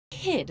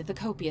hid the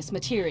copious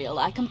material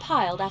I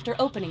compiled after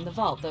opening the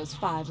vault those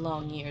 5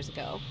 long years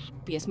ago.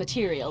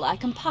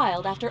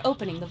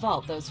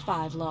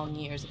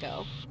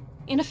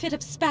 In a fit of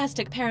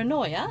spastic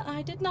paranoia,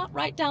 I did not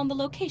write down the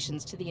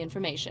locations to the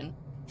information.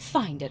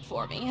 Find it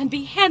for me and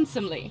be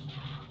handsomely...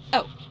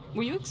 Oh,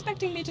 were you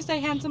expecting me to say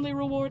handsomely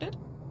rewarded?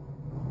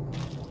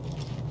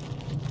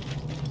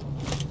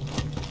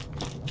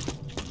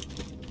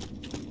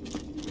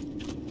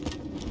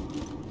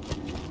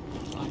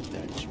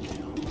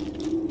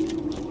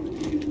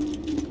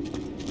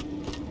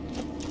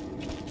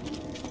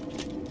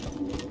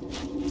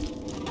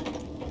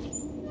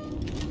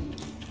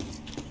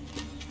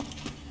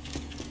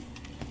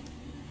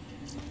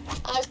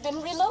 I've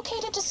been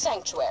relocated to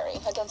Sanctuary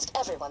against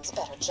everyone's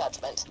better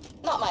judgment.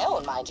 Not my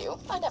own, mind you.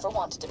 I never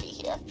wanted to be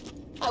here.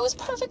 I was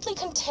perfectly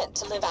content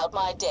to live out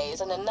my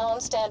days in a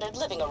non-standard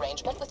living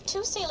arrangement with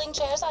 2 ceiling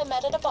chairs I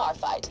met at a bar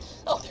fight.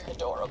 Oh, they're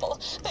adorable.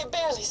 They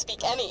barely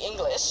speak any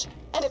English.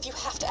 And if you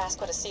have to ask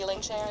what a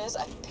ceiling chair is,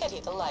 I pity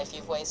the life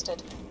you've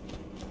wasted.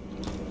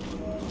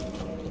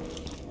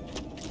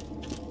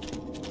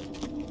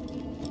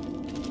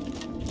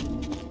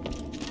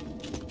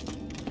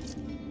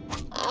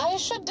 I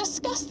should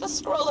discuss the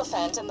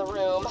scroll-ophant in the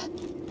room.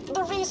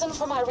 The reason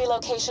for my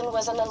relocation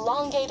was an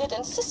elongated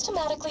and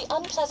systematically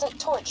unpleasant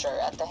torture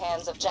at the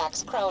hands of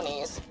Jack's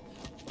cronies.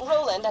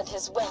 Roland and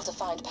his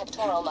well-defined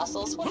pectoral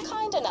muscles were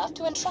kind enough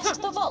to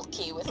entrust the vault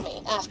key with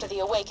me after the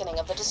awakening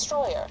of the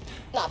Destroyer,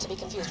 not to be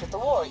confused with the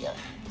Warrior.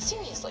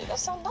 Seriously, they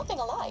sound nothing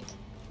alike.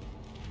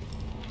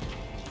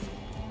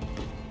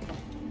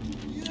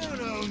 You don't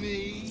know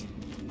me.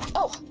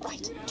 Oh,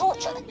 right,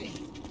 torture.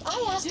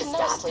 I asked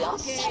nicely on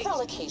several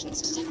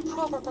occasions to take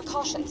proper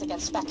precautions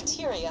against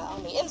bacteria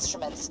on the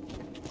instruments,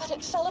 but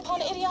it fell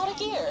upon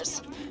idiotic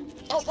ears.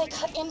 As they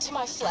cut into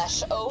my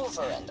flesh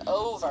over and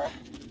over,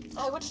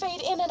 I would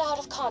fade in and out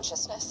of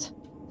consciousness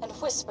and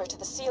whisper to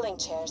the ceiling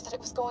chairs that it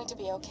was going to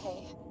be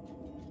okay.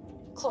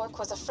 Clork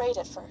was afraid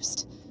at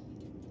first.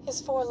 His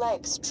 4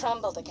 legs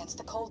trembled against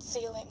the cold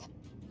ceiling,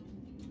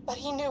 but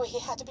he knew he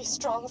had to be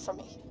strong for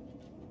me.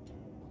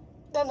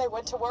 Then they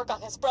went to work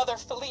on his brother,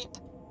 Philippe.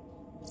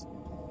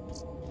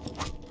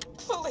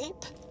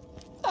 Philippe.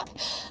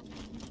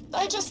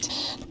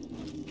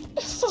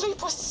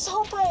 Philippe was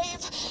so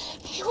brave.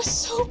 He was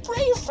so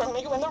brave for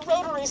me when the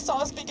rotary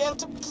saws began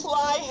to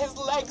ply his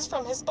legs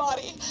from his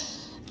body.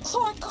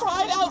 Clork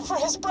cried out for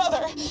his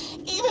brother,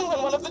 even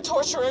when one of the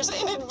torturers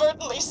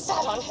inadvertently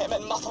sat on him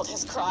and muffled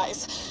his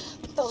cries.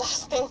 The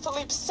last thing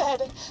Philippe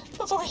said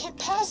before he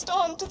passed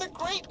on to the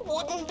great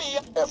wooden bee.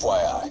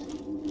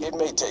 FYI, it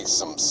may take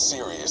some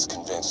serious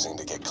convincing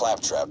to get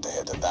Claptrap to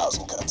head to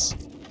Thousand Cuts.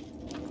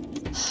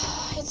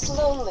 It's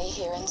lonely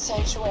here in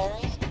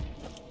Sanctuary.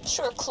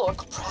 Sure,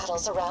 Clork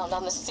prattles around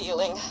on the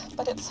ceiling,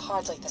 but it's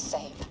hardly the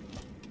same.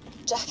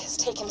 Jack has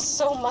taken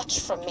so much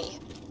from me.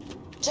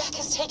 Jack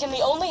has taken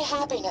the only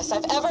happiness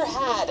I've ever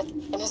had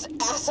in his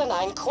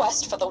asinine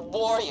quest for the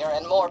warrior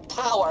and more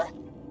power.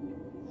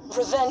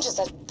 Revenge is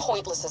as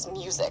pointless as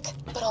music,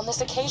 but on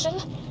this occasion,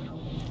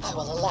 I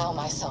will allow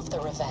myself the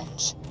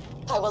revenge.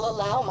 I will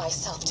allow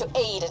myself to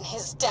aid in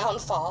his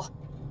downfall.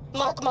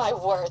 Mark my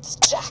words,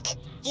 Jack.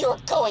 You're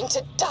going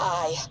to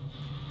die.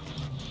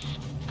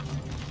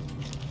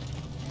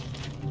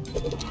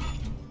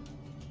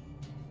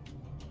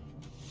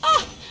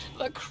 Ah!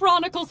 The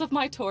chronicles of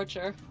my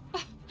torture.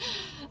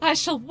 I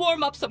shall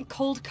warm up some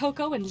cold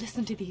cocoa and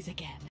listen to these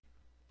again.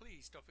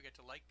 Please don't forget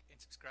to like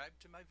and subscribe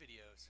to my videos.